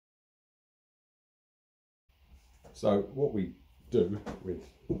So what we do with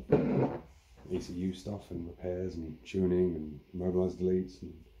ECU stuff and repairs and tuning and immobiliser deletes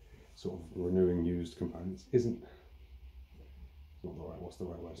and sort of renewing used components isn't, not the right, what's the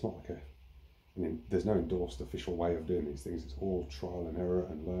right way? It's not like there's no endorsed official way of doing these things. It's all trial and error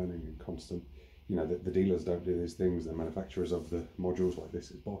and learning and constant. You know, the dealers don't do these things. The manufacturers of the modules, like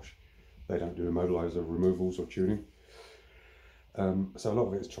this is Bosch, they don't do immobiliser removals or tuning. So a lot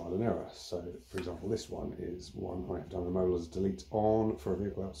of it is trial and error. So for example, this one is one I have done an immobiliser delete on for a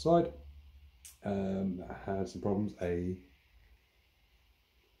vehicle outside that had some problems. A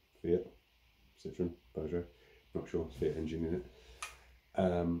Fiat, Citroen, Peugeot, not sure, Fiat engine in it.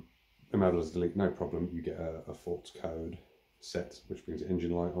 Immobiliser delete, no problem. You get a fault code set which brings the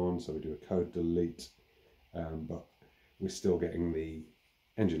engine light on, so we do a code delete, but we're still getting the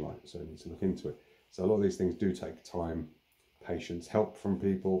engine light, so we need to look into it. So a lot of these things do take time, patience, help from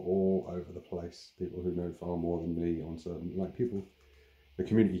people all over the place, people who know far more than me on certain, like people, the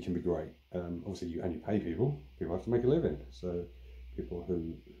community can be great. Obviously you pay people have to make a living, so people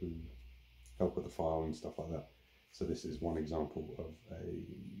who help with the file and stuff like that. So this is one example of it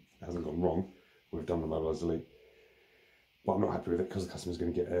hasn't gone wrong. We've done the immobiliser delete, but I'm not happy with it because the customer's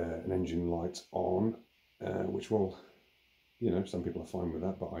going to get an engine light on, which will, you know, some people are fine with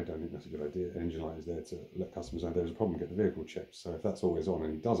that, but I don't think that's a good idea. An engine light is there to let customers know there's a problem, get the vehicle checked. So if that's always on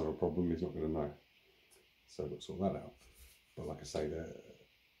and he does have a problem, he's not going to know. So we'll sort that out. But like I say,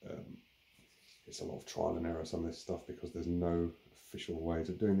 it's a lot of trial and error, some of this stuff, because there's no official ways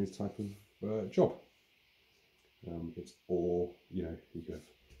of doing this type of job. It's all, you know, you could have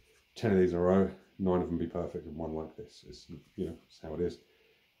 10 of these in a row, 9 of them be perfect and one like this. It's, you know, it's how it is.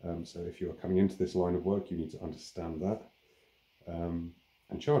 So if you're coming into this line of work, you need to understand that and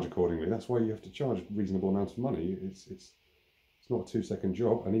charge accordingly. That's why you have to charge a reasonable amount of money. It's not a 2-second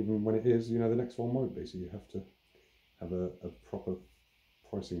job, and even when it is, you know, the next one won't be. So you have to have a proper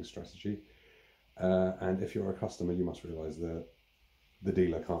pricing strategy. And if you're a customer, you must realise that the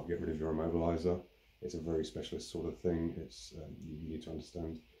dealer can't get rid of your immobiliser. It's a very specialist sort of thing. It's you need to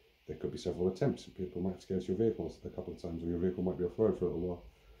understand there could be several attempts. People might have to go to your vehicles a couple of times, or your vehicle might be off road for a little while.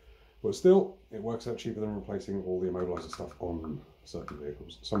 But still, it works out cheaper than replacing all the immobiliser stuff on certain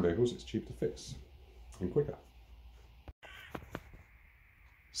vehicles. Some vehicles it's cheaper to fix and quicker.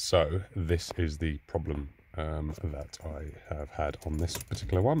 So this is the problem that I have had on this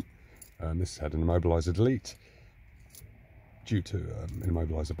particular one. This had an immobiliser delete due to an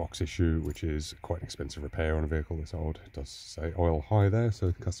immobiliser box issue, which is quite an expensive repair on a vehicle this old. It does say oil high there, so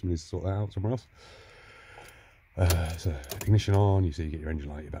the customer needs to sort that out somewhere else. So ignition on, you see you get your engine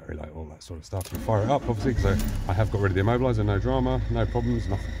light, your battery light, all that sort of stuff. You fire it up, obviously, because I have got rid of the immobiliser, no drama, no problems,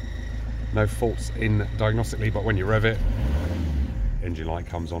 nothing, no faults in diagnostically, but when you rev it, engine light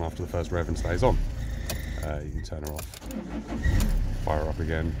comes on after the first rev and stays on. You can turn her off, fire her up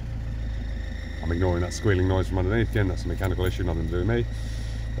again. I'm ignoring that squealing noise from underneath. Again, that's a mechanical issue, nothing to do with me.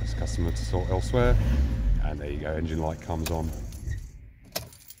 That's customer to sort elsewhere. And there you go, engine light comes on.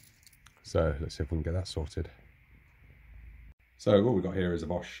 So let's see if we can get that sorted. So what we've got here is a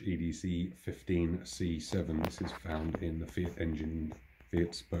Bosch EDC15C7. This is found in the Fiat engine,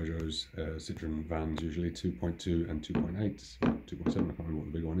 Fiat's, Peugeot's, Citroen vans, usually 2.2 and 2.8, 2.7, I can't remember what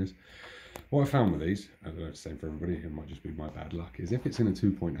the big one is. What I found with these, I don't know if it's the same for everybody, it might just be my bad luck, is if it's in a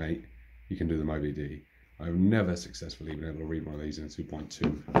 2.8, you can do them OBD. I've never successfully been able to read one of these in a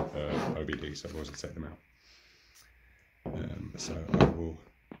 2.2 OBD, so I've always take them out. So I will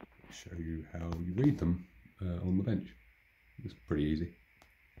show you how you read them on the bench. It's pretty easy.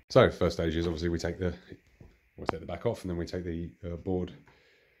 So first stage is obviously we take the back off, and then we take the board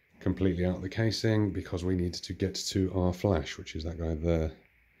completely out of the casing, because we need to get to our flash, which is that guy there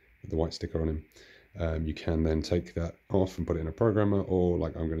with the white sticker on him. You can then take that off and put it in a programmer, or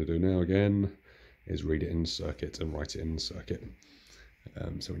like I'm going to do now again, is read it in circuit and write it in circuit.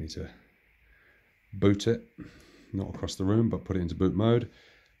 So we need to boot it, not across the room, but put it into boot mode.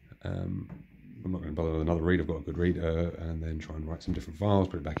 I'm not going to bother with another read, I've got a good read, and then try and write some different files,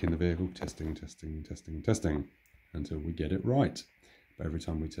 put it back in the vehicle, testing, until we get it right. But every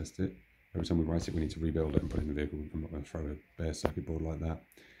time we test it, every time we write it, we need to rebuild it and put it in the vehicle. I'm not going to throw a bare circuit board like that,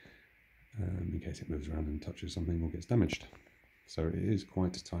 in case it moves around and touches something or gets damaged. So it is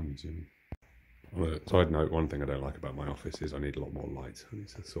quite time consuming. On a side note, one thing I don't like about my office is I need a lot more light. I need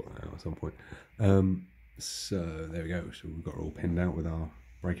to sort that out at some point. So there we go. So we've got it all pinned out with our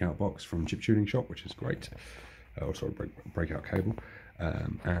breakout box from Chip Tuning Shop, which is great. Also a breakout cable.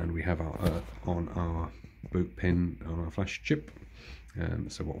 And we have our earth on our boot pin on our flash chip.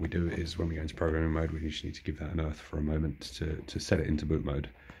 So what we do is when we go into programming mode, we just need to give that an earth for a moment to set it into boot mode.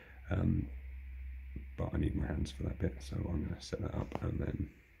 but I need my hands for that bit, so I'm going to set that up and then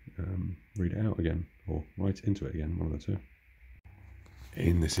read it out again, or write into it again, one of the two.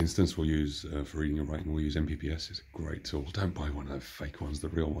 In this instance, we'll use, for reading and writing, we'll use MPPS. It's a great tool. Don't buy one of those fake ones. The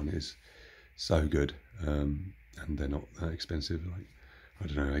real one is so good, and they're not that expensive, like, I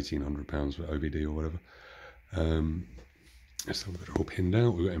don't know, £1,800 for OBD or whatever. So we've got it all pinned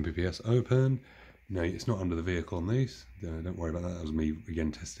out. We've got MPPS open. No, it's not under the vehicle on these. Don't worry about that. That was me,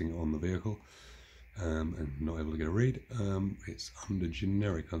 again, testing it on the vehicle, and not able to get a read. It's under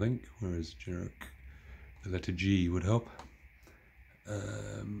generic, I think, whereas generic, the letter G would help.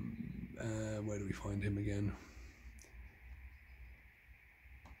 Where do we find him again?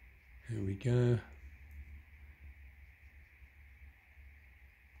 Here we go.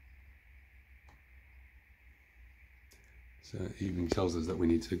 So it even tells us that we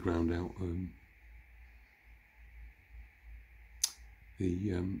need to ground out the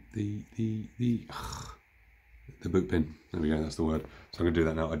boot pin. There we go, that's the word. So I'm going to do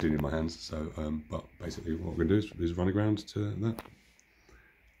that now. I do need my hands, so but basically what we're going to do is run a ground to that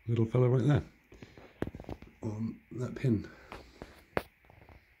little fella right there on that pin.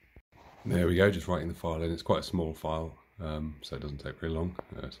 There we go, just writing the file in. It's quite a small file, so it doesn't take very long.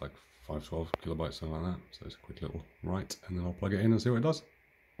 It's like 512 kilobytes, something like that. So it's a quick little write, and then I'll plug it in and see what it does.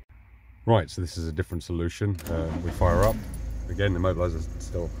 Right, so this is a different solution. We fire up. Again, the Immobiliser's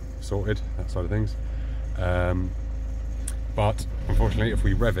still sorted, that side of things. But unfortunately, if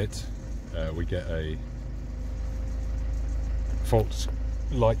we rev it, we get a fault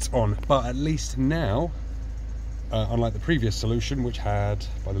light on. But at least now, unlike the previous solution, which had,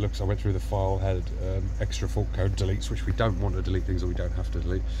 by the looks I went through the file, had extra fault code deletes, which we don't want to delete things that we don't have to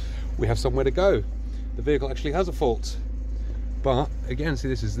delete, we have somewhere to go. The vehicle actually has a fault. But again, see,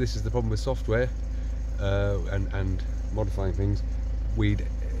 this is the problem with software and modifying things. We'd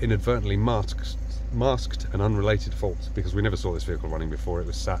inadvertently masked an unrelated fault because we never saw this vehicle running before. It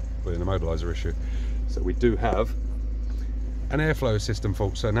was sat with an Immobiliser issue. So we do have an airflow system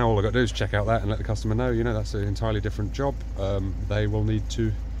fault. So now all I've got to do is check out that and let the customer know, you know, that's an entirely different job. They will need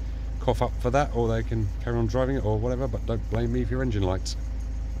to cough up for that, or they can carry on driving it or whatever, but don't blame me for your engine lights.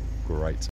 Great.